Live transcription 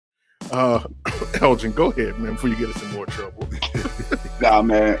Elgin, go ahead, man, before you get us in more trouble. Nah,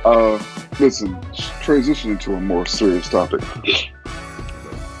 man. Listen, transitioning to a more serious topic.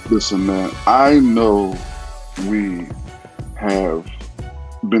 Listen, man, I know we have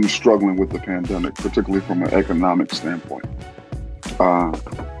been struggling with the pandemic, particularly from an economic standpoint.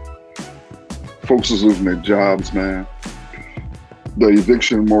 Folks is losing their jobs, man. The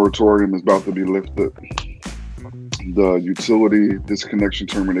eviction moratorium is about to be lifted. The utility disconnection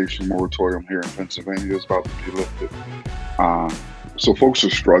termination moratorium here in Pennsylvania is about to be lifted. So folks are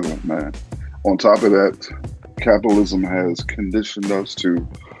struggling, man. On top of that, capitalism has conditioned us to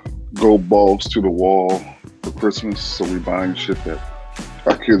go balls to the wall for Christmas. So we're buying shit that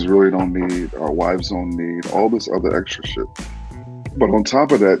our kids really don't need, our wives don't need, all this other extra shit. But on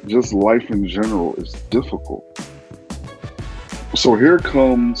top of that, just life in general is difficult. So here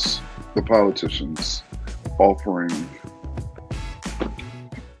comes the politicians offering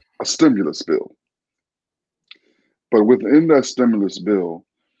a stimulus bill. But within that stimulus bill,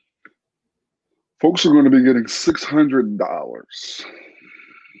 folks are going to be getting $600.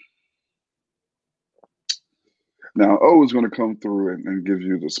 Now, O is going to come through and give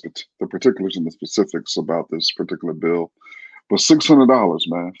you the particulars and the specifics about this particular bill. But $600,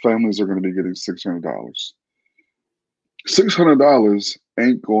 man, families are going to be getting $600. $600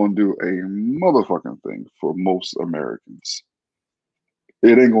 ain't going to do a motherfucking thing for most Americans.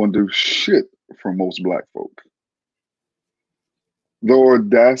 It ain't going to do shit for most black folk. The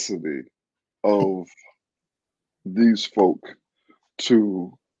audacity of these folk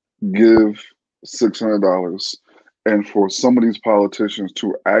to give $600 and for some of these politicians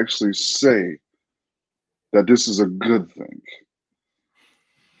to actually say that this is a good thing,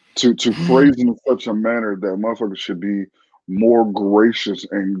 to phrase it in such a manner that motherfuckers should be more gracious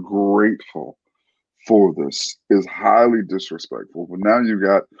and grateful for this is highly disrespectful. But now you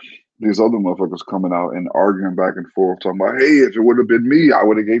got these other motherfuckers coming out and arguing back and forth, talking about, hey, if it would have been me, I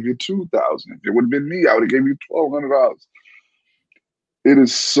would have gave you $2,000. If it would have been me, I would have gave you $1,200. It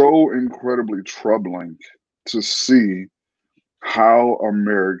is so incredibly troubling to see how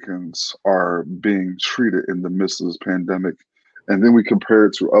Americans are being treated in the midst of this pandemic. And then we compare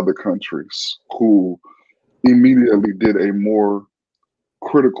it to other countries who immediately did a more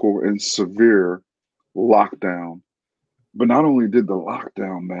critical and severe lockdown. But not only did the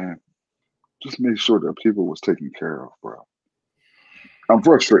lockdown, man, just made sure that people was taken care of, bro. I'm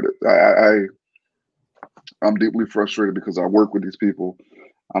frustrated. I'm deeply frustrated because I work with these people.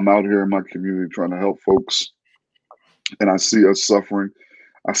 I'm out here in my community trying to help folks, and I see us suffering.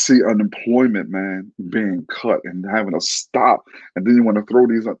 I see unemployment, man, being cut and having to stop. And then you want to throw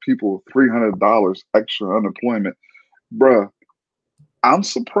these people $300 extra unemployment. Bruh, I'm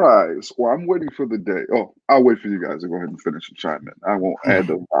surprised, or I'm waiting for the day. Oh, I'll wait for you guys to go ahead and finish and chime in. I won't add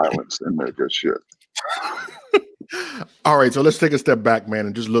the violence in there just yet. All right, so let's take a step back, man,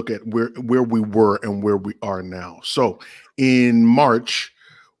 and just look at where we were and where we are now. So in March,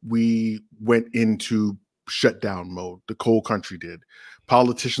 we went into shutdown mode. The whole country did.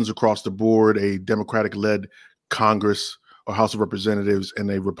 Politicians across the board, a Democratic-led Congress or House of Representatives and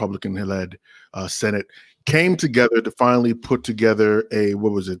a Republican-led Senate came together to finally put together a,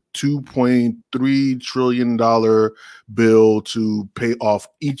 what was it, $2.3 trillion bill to pay off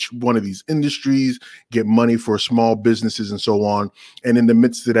each one of these industries, get money for small businesses and so on. And in the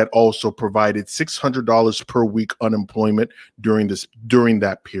midst of that, also provided $600 per week unemployment during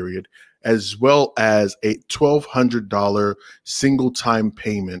that period, as well as a $1,200 single-time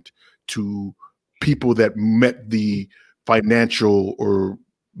payment to people that met the financial or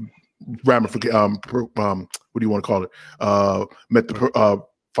ramification, what do you want to call it? Met the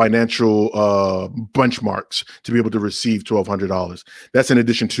financial benchmarks to be able to receive $1,200. That's in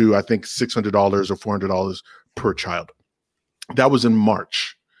addition to, I think, $600 or $400 per child. That was in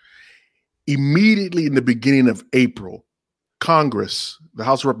March. Immediately in the beginning of April, Congress, the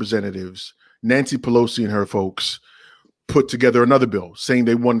House of Representatives, Nancy Pelosi and her folks put together another bill saying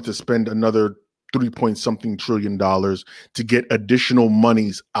they wanted to spend another $3-point-something trillion to get additional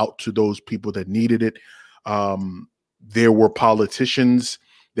monies out to those people that needed it. There were politicians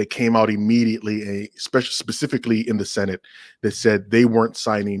that came out immediately, specifically in the Senate, that said they weren't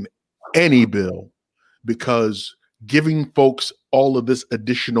signing any bill because giving folks all of this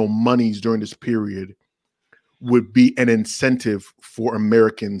additional monies during this period would be an incentive for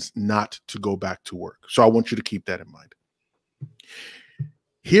Americans not to go back to work. So I want you to keep that in mind.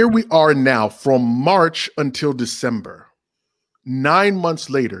 Here we are now from March until December. 9 months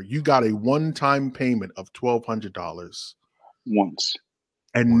later, you got a one-time payment of $1,200. Once.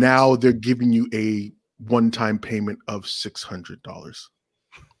 Now they're giving you a one-time payment of $600.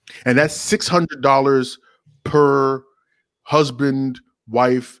 And that's $600 per husband,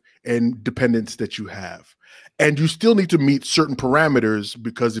 wife, and dependents that you have. And you still need to meet certain parameters,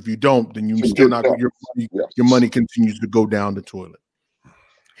 because if you don't, then you still not your money continues to go down the toilet.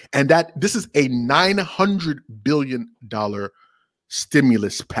 And this is a $900 billion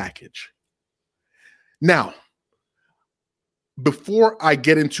stimulus package. Now, before I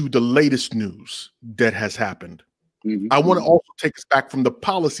get into the latest news that has happened, I want to also take us back from the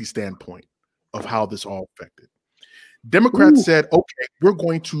policy standpoint of how this all affected. Democrats said, okay, we're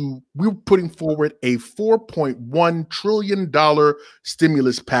putting forward a $4.1 trillion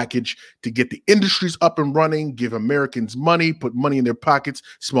stimulus package to get the industries up and running, give Americans money, put money in their pockets,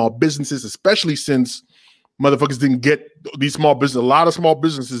 small businesses, especially since motherfuckers didn't get these small businesses. A lot of small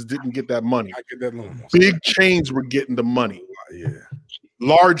businesses didn't get that money. I get that loan. Big chains were getting the money. Yeah.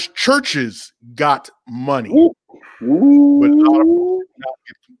 Large churches got money. But a lot of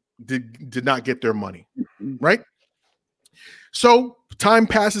people did not get their money, right? So time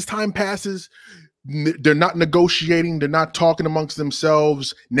passes. They're not negotiating. They're not talking amongst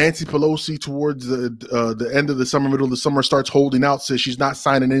themselves. Nancy Pelosi, towards the end of the summer, middle of the summer, starts holding out, says she's not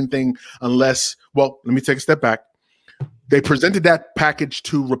signing anything unless, well, let me take a step back. They presented that package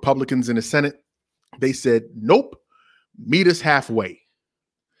to Republicans in the Senate. They said, nope, meet us halfway.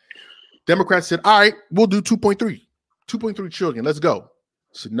 Democrats said, all right, we'll do 2.3 trillion. Let's go.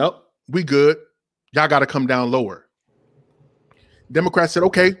 So nope, we good. Y'all got to come down lower. Democrats said,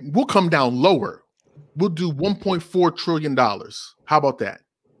 okay, we'll come down lower. We'll do $1.4 trillion. How about that?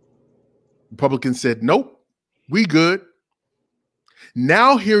 Republicans said, nope, we good.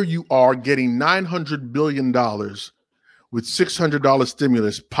 Now here you are getting $900 billion with $600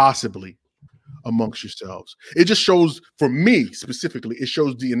 stimulus possibly amongst yourselves. It just shows, for me specifically, it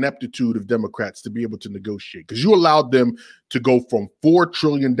shows the ineptitude of Democrats to be able to negotiate, because you allowed them to go from $4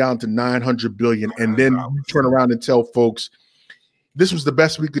 trillion down to $900 billion, and then you turn around and tell folks, this was the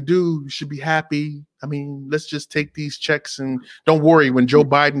best we could do. You should be happy. I mean, let's just take these checks, and don't worry. When Joe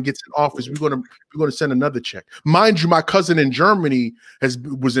Biden gets in office, we're going to send another check. Mind you, my cousin in Germany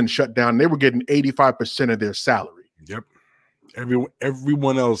was in shutdown. They were getting 85% of their salary. Yep.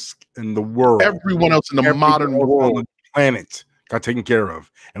 Everyone else in the world, modern world, on the planet got taken care of,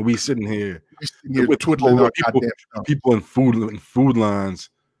 and we sitting here with twiddling our people in food lines.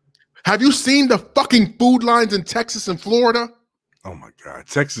 Have you seen the fucking food lines in Texas and Florida? Oh my God,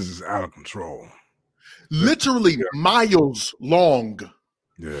 Texas is out of control. Literally miles long.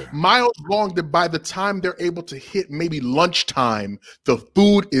 Yeah. Miles long that by the time they're able to hit maybe lunchtime, the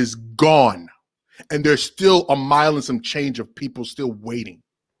food is gone. And there's still a mile and some change of people still waiting.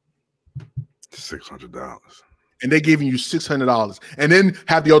 $600. And they're giving you $600. And then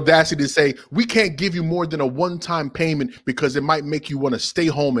have the audacity to say, we can't give you more than a one-time payment because it might make you want to stay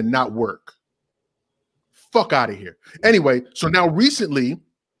home and not work. Fuck out of here. Anyway, so now recently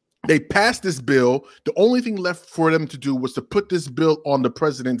they passed this bill. The only thing left for them to do was to put this bill on the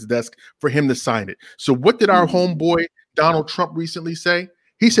president's desk for him to sign it. So what did our homeboy Donald Trump recently say?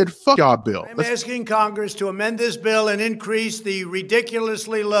 He said, fuck y'all bill. I'm asking Congress to amend this bill and increase the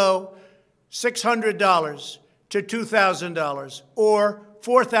ridiculously low $600 to $2,000 or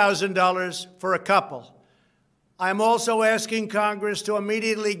 $4,000 for a couple. I'm also asking Congress to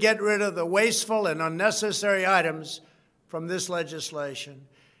immediately get rid of the wasteful and unnecessary items from this legislation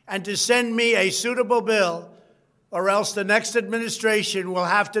and to send me a suitable bill, or else the next administration will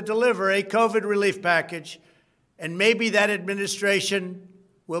have to deliver a COVID relief package, and maybe that administration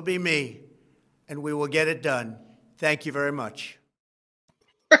will be me, and we will get it done. Thank you very much.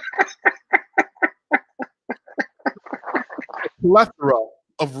 Plethora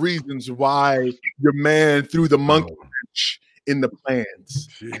of reasons why your man threw the monkey wrench in the plans.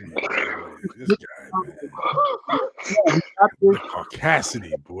 This guy, man.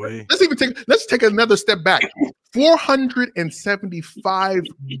 Cassidy, boy. Let's take another step back. $475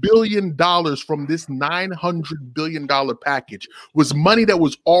 billion from this $900 billion package was money that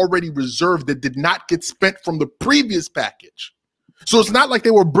was already reserved that did not get spent from the previous package. So it's not like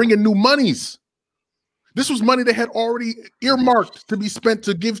they were bringing new monies. This was money they had already earmarked to be spent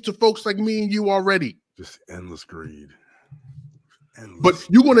to give to folks like me and you already. Just endless greed. But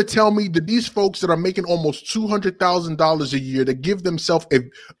you want to tell me that these folks that are making almost $200,000 a year, that give themselves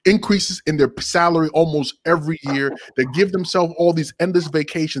increases in their salary almost every year, that give themselves all these endless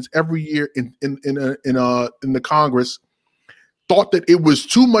vacations every year in the Congress, thought that it was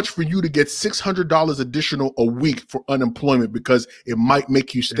too much for you to get $600 additional a week for unemployment because it might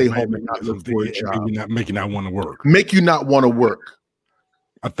make you stay home and not look for a job. Make you not want to work. Make you not want to work.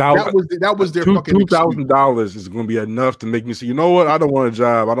 That was their fucking $2,000 is going to be enough to make me say, you know what? I don't want a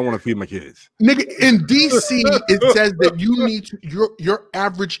job. I don't want to feed my kids. Nigga, in DC, it says that you need your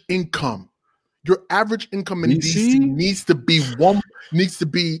average income. Your average income in DC needs to be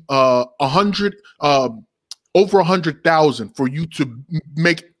 100 over 100,000 for you to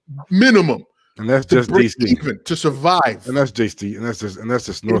make minimum. And that's just DC even to survive. And that's JC, and that's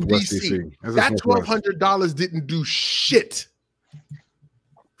just Northwest DC. That $1,200 didn't do shit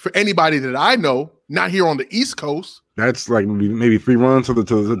for anybody that I know. Not here on the East Coast. That's like maybe 3 runs to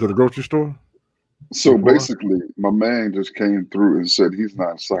the grocery store. So basically, my man just came through and said he's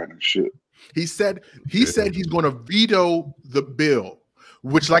not signing shit. He said he's going to veto the bill,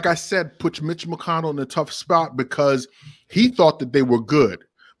 which, like I said, puts Mitch McConnell in a tough spot because he thought that they were good.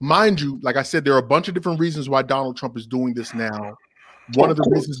 Mind you, like I said, there are a bunch of different reasons why Donald Trump is doing this now. One of the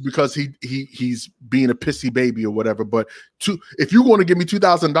reasons is because he's being a pissy baby or whatever. But if you're going to give me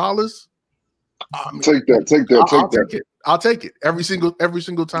 $2,000, take that. I'll take it every single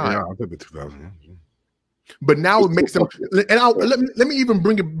time. Yeah, I'll take the 2,000. But now it makes them, and let me even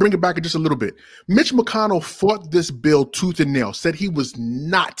bring it back just a little bit. Mitch McConnell fought this bill tooth and nail, said he was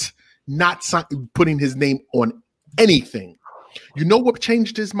not putting his name on anything. You know what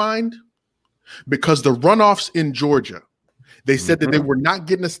changed his mind? Because the runoffs in Georgia, they said that they were not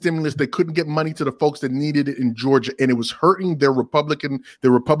getting a stimulus. They couldn't get money to the folks that needed it in Georgia, and it was hurting their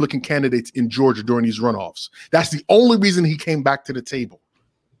Republican candidates in Georgia during these runoffs. That's the only reason he came back to the table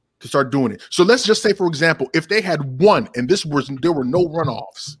to start doing it. So let's just say, for example, if they had won and there were no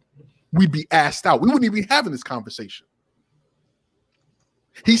runoffs, we'd be asked out. We wouldn't even be having this conversation.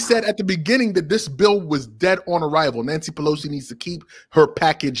 He said at the beginning that this bill was dead on arrival. Nancy Pelosi needs to keep her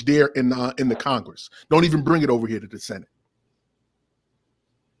package there in the Congress. Don't even bring it over here to the Senate.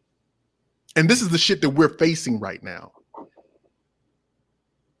 And this is the shit that we're facing right now.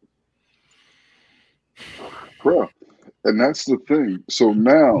 Bro, and that's the thing. So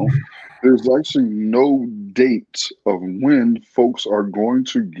now there's actually no date of when folks are going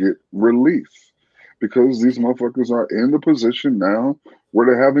to get relief because these motherfuckers are in the position now where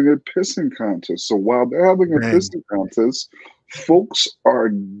they're having a pissing contest. So while they're having a pissing contest, folks are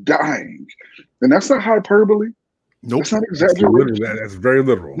dying. And that's not hyperbole. Nope. That's not exaggeration. That's very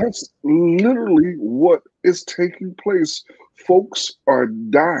literal. That's literally what is taking place. Folks are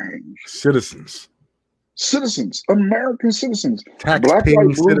dying. Citizens, American citizens. Black, white,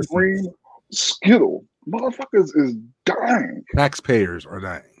 blue, citizens. green, Skittle. Motherfuckers is dying. Taxpayers are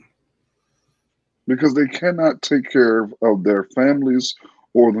dying. Because they cannot take care of their families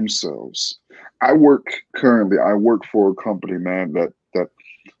or themselves. I work for a company, man, that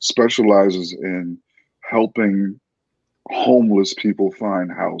specializes in helping homeless people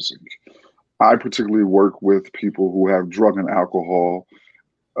find housing. I particularly work with people who have drug and alcohol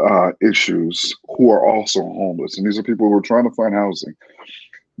issues who are also homeless. And these are people who are trying to find housing.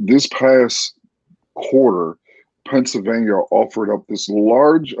 This past quarter, Pennsylvania offered up this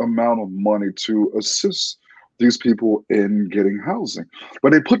large amount of money to assist these people in getting housing.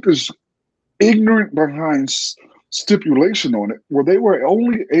 But they put this ignorant behind stipulation on it where they were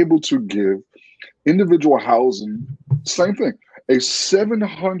only able to give individual housing, same thing, a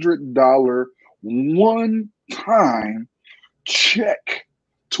 $700 one-time check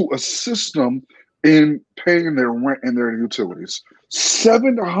to assist them in paying their rent and their utilities.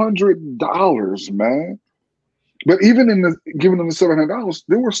 $700, man. But even in giving them the $700,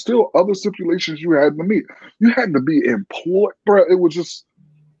 there were still other stipulations you had to meet. You had to be employed, bro. It was just...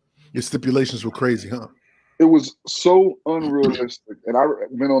 Your stipulations were crazy, huh? It was so unrealistic. And I've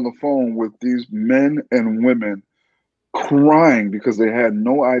been on the phone with these men and women crying because they had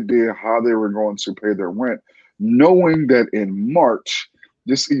no idea how they were going to pay their rent, knowing that in March,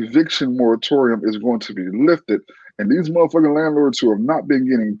 this eviction moratorium is going to be lifted. And these motherfucking landlords who have not been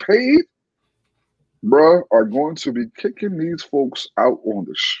getting paid, bruh, are going to be kicking these folks out on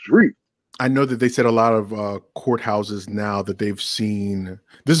the street. I know that they said a lot of courthouses now that they've seen,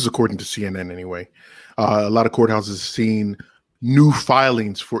 this is according to CNN anyway, a lot of courthouses have seen new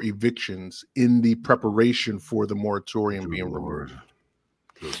filings for evictions in the preparation for the moratorium being removed.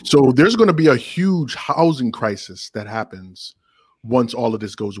 So there's going to be a huge housing crisis that happens once all of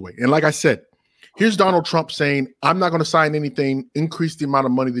this goes away. And like I said, here's Donald Trump saying, I'm not going to sign anything, increase the amount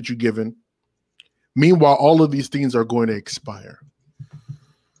of money that you're giving. Meanwhile, all of these things are going to expire.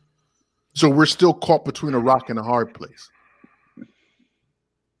 So we're still caught between a rock and a hard place.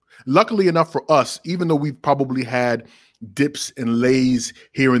 Luckily enough for us, even though we've probably had dips and lays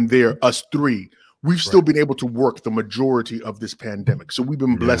here and there, us three, we've still been able to work the majority of this pandemic. So we've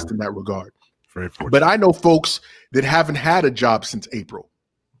been blessed in that regard. Very fortunate. But I know folks that haven't had a job since April.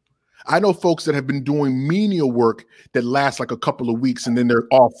 I know folks that have been doing menial work that lasts like a couple of weeks and then they're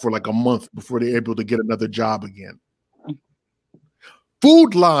off for like a month before they're able to get another job again.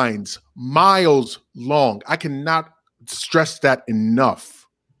 Food lines, miles long. I cannot stress that enough.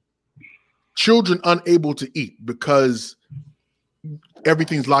 Children unable to eat because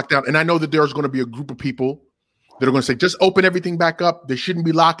everything's locked down. And I know that there's going to be a group of people that are going to say, just open everything back up. They shouldn't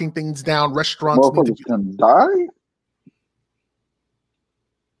be locking things down. Restaurants can die.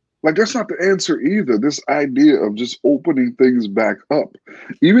 Like, that's not the answer either. This idea of just opening things back up,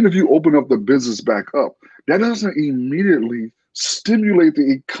 even if you open up the business back up, that doesn't immediately stimulate the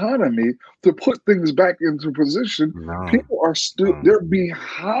economy to put things back into position. No. People are still, they're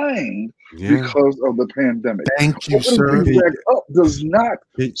behind because of the pandemic. Thank you, Opening sir. things back up does not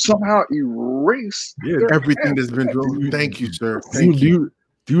somehow erase everything that's been done. Thank you, sir. Thank you.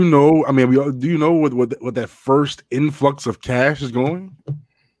 Do you know? I mean, do you know what that first influx of cash is going?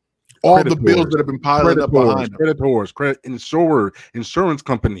 All the bills that have been piling up behind them. Creditors, insurance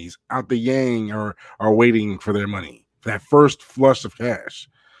companies out the yang are waiting for their money, for that first flush of cash.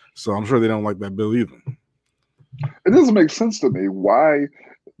 So I'm sure they don't like that bill either. It doesn't make sense to me why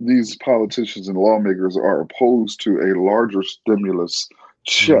these politicians and lawmakers are opposed to a larger stimulus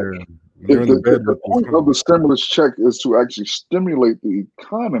check. Yeah. If the point of the stimulus check is to actually stimulate the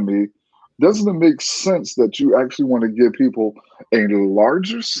economy, doesn't it make sense that you actually want to give people a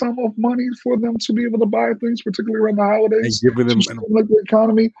larger sum of money for them to be able to buy things, particularly around the holidays, and giving them like the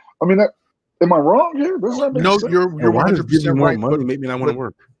economy? I mean, am I wrong here? Does that make sense? You're 100% right. Money make me not want to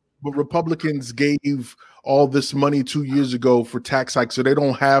work. But Republicans gave all this money 2 years ago for tax hikes, so they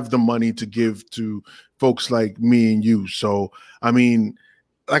don't have the money to give to folks like me and you. So, I mean,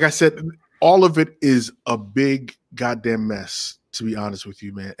 like I said, all of it is a big goddamn mess, to be honest with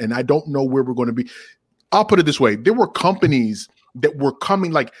you, man. And I don't know where we're going to be. I'll put it this way. There were companies that were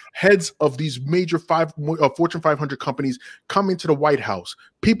coming, like heads of these major Fortune 500 companies coming to the White House,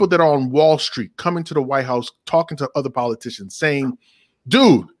 people that are on Wall Street coming to the White House, talking to other politicians saying,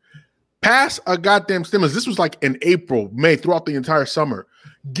 dude, pass a goddamn stimulus. This was like in April, May, throughout the entire summer.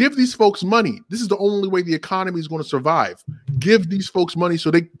 Give these folks money. This is the only way the economy is going to survive. Give these folks money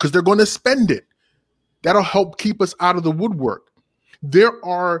because they're going to spend it. That'll help keep us out of the woodwork. There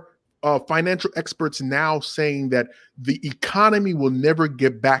are financial experts now saying that the economy will never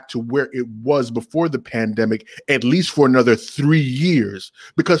get back to where it was before the pandemic, at least for another 3 years,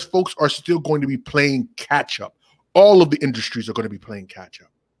 because folks are still going to be playing catch up. All of the industries are going to be playing catch up.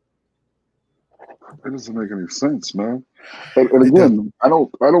 It doesn't make any sense, man. And again, I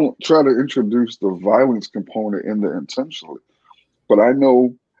don't try to introduce the violence component in there intentionally, but I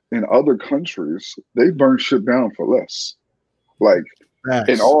know in other countries they burn shit down for less. Like,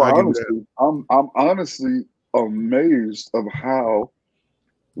 in all honesty, I'm honestly amazed of how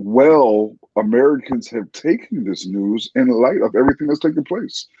well Americans have taken this news in light of everything that's taking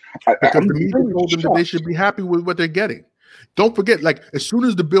place. Because the media told them that they should be happy with what they're getting. Don't forget, like, as soon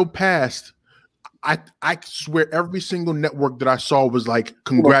as the bill passed, I swear every single network that I saw was like,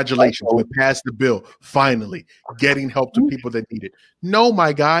 congratulations, we passed the bill, finally, getting help to people that need it. No,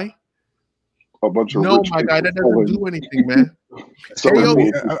 my guy. A bunch of my guy, that doesn't do anything, man. So,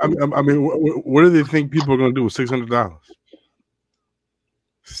 I mean, what do they think people are going to do with $600?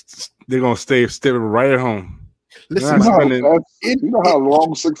 They're going to stay right at home. Listen, you know how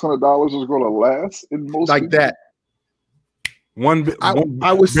long $600 is going to last in most like people? That.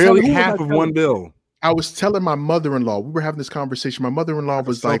 I was barely half of one bill. I was telling my mother-in-law, we were having this conversation. My mother-in-law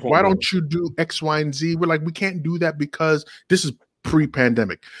was like, why don't you do X, Y, and Z? We're like, we can't do that because this is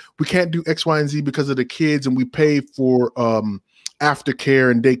pre-pandemic. We can't do X, Y, and Z because of the kids, and we pay for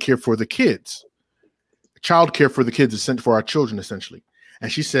aftercare and daycare for the kids. Childcare for the kids is sent for our children, essentially.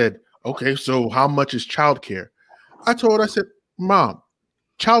 And she said, okay, so how much is childcare? I told her, I said, Mom,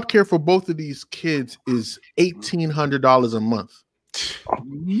 childcare for both of these kids is $1,800 a month.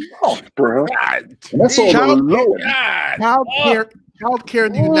 Oh, bro. That's Childcare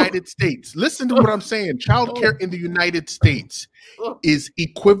in the United States. Listen to what I'm saying. Childcare in the United States is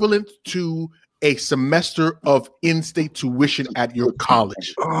equivalent to a semester of in-state tuition at your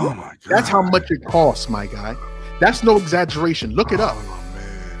college. Oh my God. That's how much it costs, my guy. That's no exaggeration. Look it up.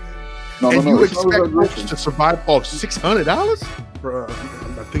 You expect folks to survive off $600? Bro, I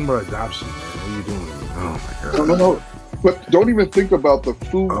think about adoption. What are you doing? Oh my God. No. But don't even think about the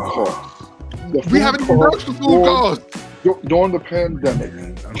food costs. We haven't even touched the food costs. During the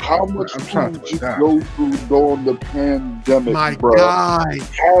pandemic, how much food did you go through during the pandemic, my bro? Guy.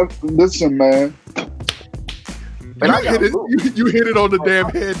 Listen, man. You hit it on the damn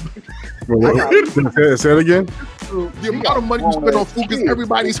head. Say it again. the amount of money you spend on food because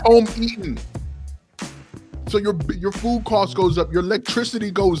everybody's home eating. So your food cost goes up, your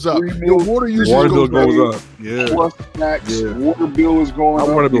electricity goes up, your water usage goes up. Yeah. Plus snacks, water bill is going up.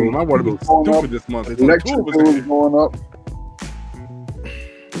 My water bill is stupid this month. Electric bill is going up.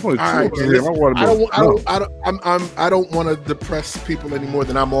 All right, I don't want to depress people any more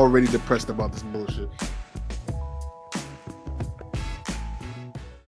than I'm already depressed about this bullshit.